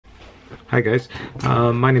Hi guys,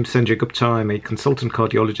 my name is Sanjay Gupta. I'm a consultant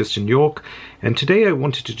cardiologist in New York, and today I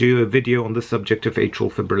wanted to do a video on the subject of atrial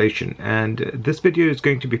fibrillation. And this video is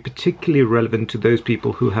going to be particularly relevant to those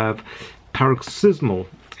people who have paroxysmal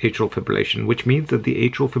atrial fibrillation, which means that the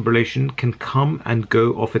atrial fibrillation can come and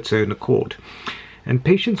go of its own accord. And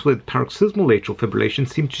patients with paroxysmal atrial fibrillation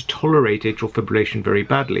seem to tolerate atrial fibrillation very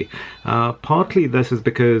badly. Partly this is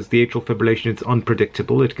because the atrial fibrillation is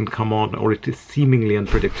unpredictable. It can come on, or it is seemingly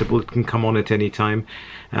unpredictable. It can come on at any time.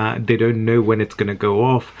 They don't know when it's going to go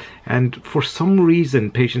off. And for some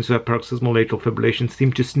reason, patients who have paroxysmal atrial fibrillation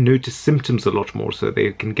seem to notice symptoms a lot more. So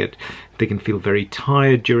they can feel very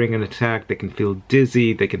tired during an attack. They can feel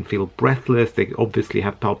dizzy. They can feel breathless. They obviously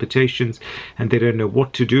have palpitations, and they don't know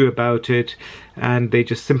what to do about it. And they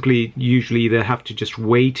just simply, usually they have to just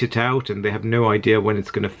wait it out, and they have no idea when it's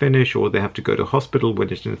going to finish, or they have to go to hospital,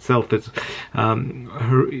 which in itself is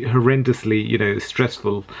horrendously,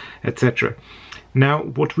 stressful, etc. Now,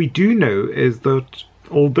 what we do know is that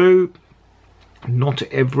although not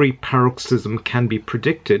every paroxysm can be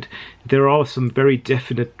predicted, there are some very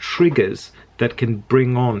definite triggers that can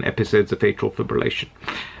bring on episodes of atrial fibrillation.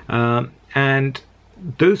 And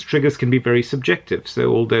those triggers can be very subjective.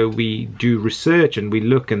 So although we do research and we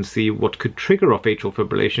look and see what could trigger off atrial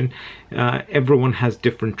fibrillation, everyone has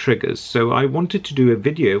different triggers. So I wanted to do a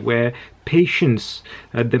video where patients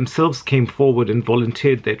themselves came forward and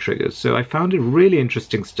volunteered their triggers. So I found a really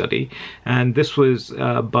interesting study, and this was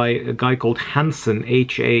by a guy called Hansson,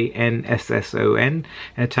 Hansson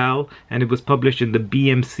et al., and it was published in the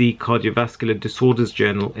BMC Cardiovascular Disorders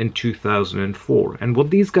Journal in 2004. And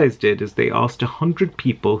what these guys did is they asked 100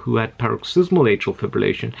 people who had paroxysmal atrial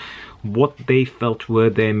fibrillation what they felt were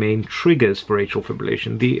their main triggers for atrial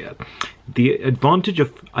fibrillation. The advantage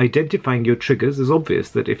of identifying your triggers is obvious,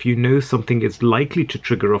 that if you know something is likely to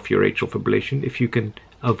trigger off your atrial fibrillation, if you can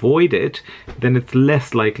avoid it, then it's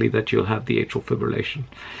less likely that you'll have the atrial fibrillation.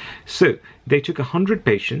 So they took 100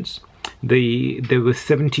 patients. There were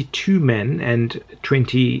 72 men and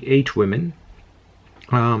 28 women.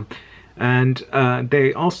 And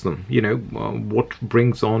they asked them, what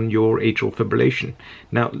brings on your atrial fibrillation?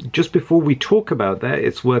 Now, just before we talk about that,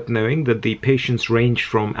 it's worth knowing that the patients ranged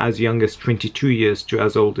from as young as 22 years to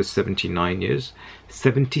as old as 79 years.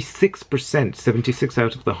 76%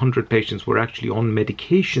 out of the 100 patients were actually on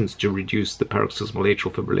medications to reduce the paroxysmal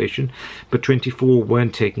atrial fibrillation, but 24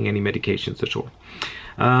 weren't taking any medications at all.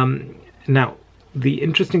 Now, the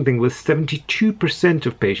interesting thing was 72%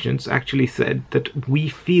 of patients actually said that we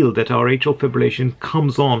feel that our atrial fibrillation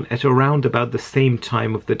comes on at around about the same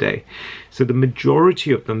time of the day. So the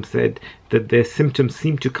majority of them said that their symptoms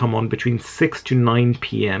seem to come on between 6 to 9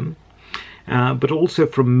 p.m., but also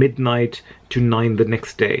from midnight to 9 the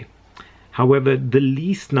next day. However, the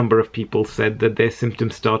least number of people said that their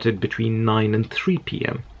symptoms started between 9 and 3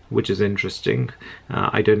 p.m., which is interesting.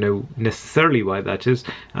 I don't know necessarily why that is,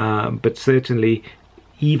 but certainly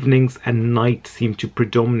evenings and nights seem to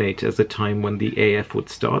predominate as a time when the AF would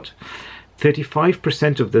start.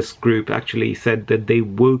 35% of this group actually said that they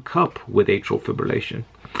woke up with atrial fibrillation.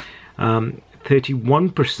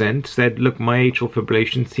 31% said, look, my atrial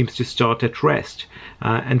fibrillation seems to start at rest.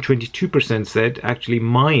 And 22% said, actually,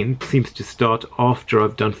 mine seems to start after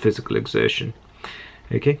I've done physical exertion.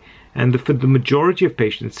 Okay. And for the majority of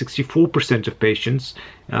patients, 64% of patients,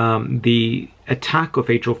 the attack of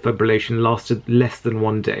atrial fibrillation lasted less than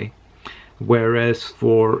 1 day. Whereas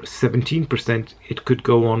for 17%, it could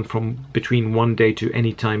go on from between 1 day to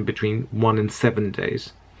any time between 1 and 7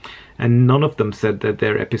 days. And none of them said that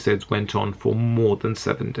their episodes went on for more than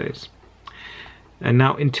 7 days. And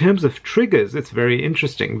now, in terms of triggers, it's very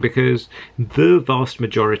interesting because the vast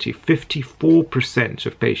majority, 54%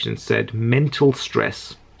 of patients said mental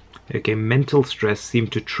stress. Okay, mental stress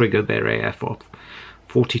seemed to trigger their AF off.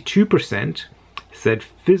 42% said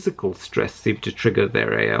physical stress seemed to trigger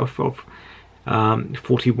their AF off.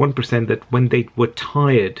 41% that when they were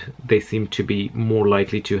tired, they seemed to be more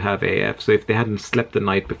likely to have AF. So if they hadn't slept the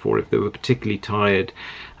night before, if they were particularly tired,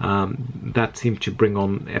 that seemed to bring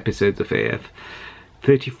on episodes of AF.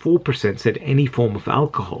 34% said any form of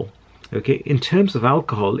alcohol. Okay, in terms of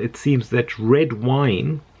alcohol, it seems that red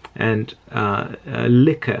wine and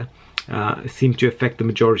liquor seem to affect the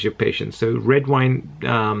majority of patients. So red wine,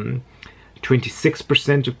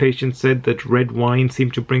 26% of patients said that red wine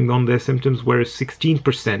seemed to bring on their symptoms, whereas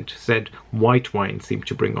 16% said white wine seemed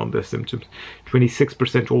to bring on their symptoms.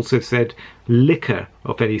 26% also said liquor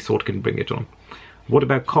of any sort can bring it on. What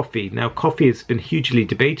about coffee? Now, coffee has been hugely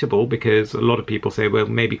debatable because a lot of people say, well,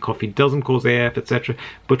 maybe coffee doesn't cause AF, etc.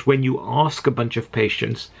 But when you ask a bunch of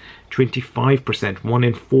patients, 25%, 1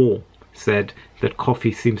 in 4, said that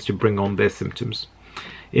coffee seems to bring on their symptoms.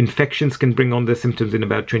 Infections can bring on their symptoms in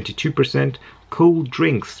about 22%. Cold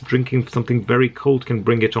drinks, drinking something very cold, can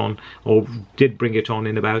bring it on, or did bring it on,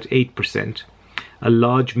 in about 8%. A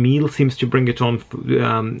large meal seems to bring it on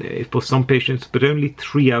for some patients, but only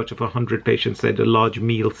 3 out of 100 patients said a large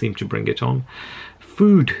meal seemed to bring it on.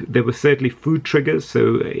 Food, there were certainly food triggers,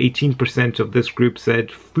 so 18% of this group said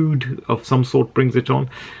food of some sort brings it on,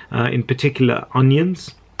 in particular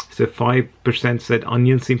onions. So 5% said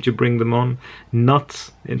onions seem to bring them on.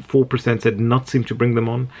 Nuts, and 4% said nuts seem to bring them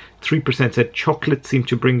on. 3% said chocolate seemed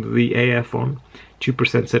to bring the AF on.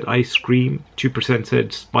 2% said ice cream. 2%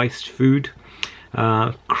 said spiced food.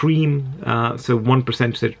 Cream, so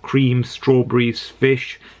 1% said cream, strawberries,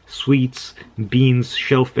 fish, sweets, beans,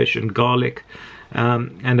 shellfish, and garlic.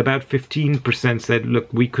 And about 15% said,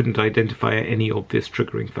 look, we couldn't identify any obvious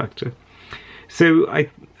triggering factor. So I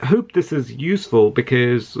hope this is useful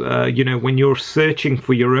because, you know, when you're searching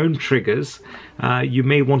for your own triggers, you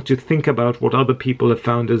may want to think about what other people have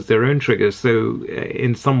found as their own triggers. So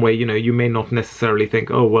in some way, you know, you may not necessarily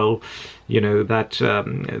think, oh, well, you know,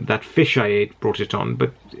 that fish I ate brought it on.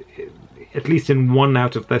 But at least in one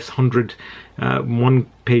out of this 100, one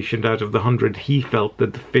patient out of the 100, he felt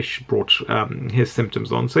that the fish brought his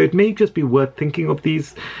symptoms on. So it may just be worth thinking of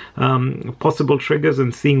these possible triggers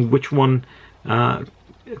and seeing which one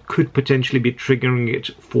could potentially be triggering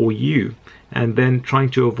it for you, and then trying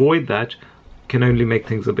to avoid that can only make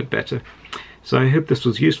things a bit better. So I hope this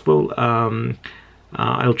was useful.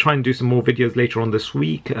 I'll try and do some more videos later on this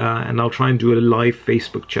week, and I'll try and do a live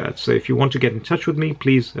Facebook chat. So if you want to get in touch with me,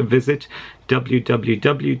 please visit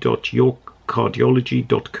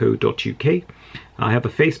www.yourcardiology.co.uk. I have a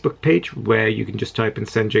Facebook page where you can just type in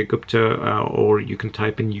Sanjay Gupta, or you can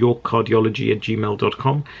type in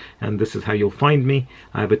yourcardiology@gmail.com, and this is how you'll find me.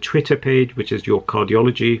 I have a Twitter page, which is Your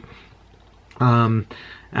Cardiology.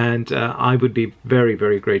 And I would be very,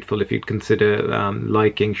 very grateful if you'd consider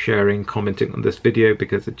liking, sharing, commenting on this video,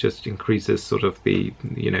 because it just increases sort of the,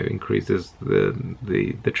 you know, increases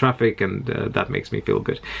the traffic, and that makes me feel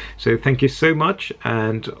good. So thank you so much,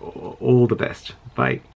 and all the best. Bye.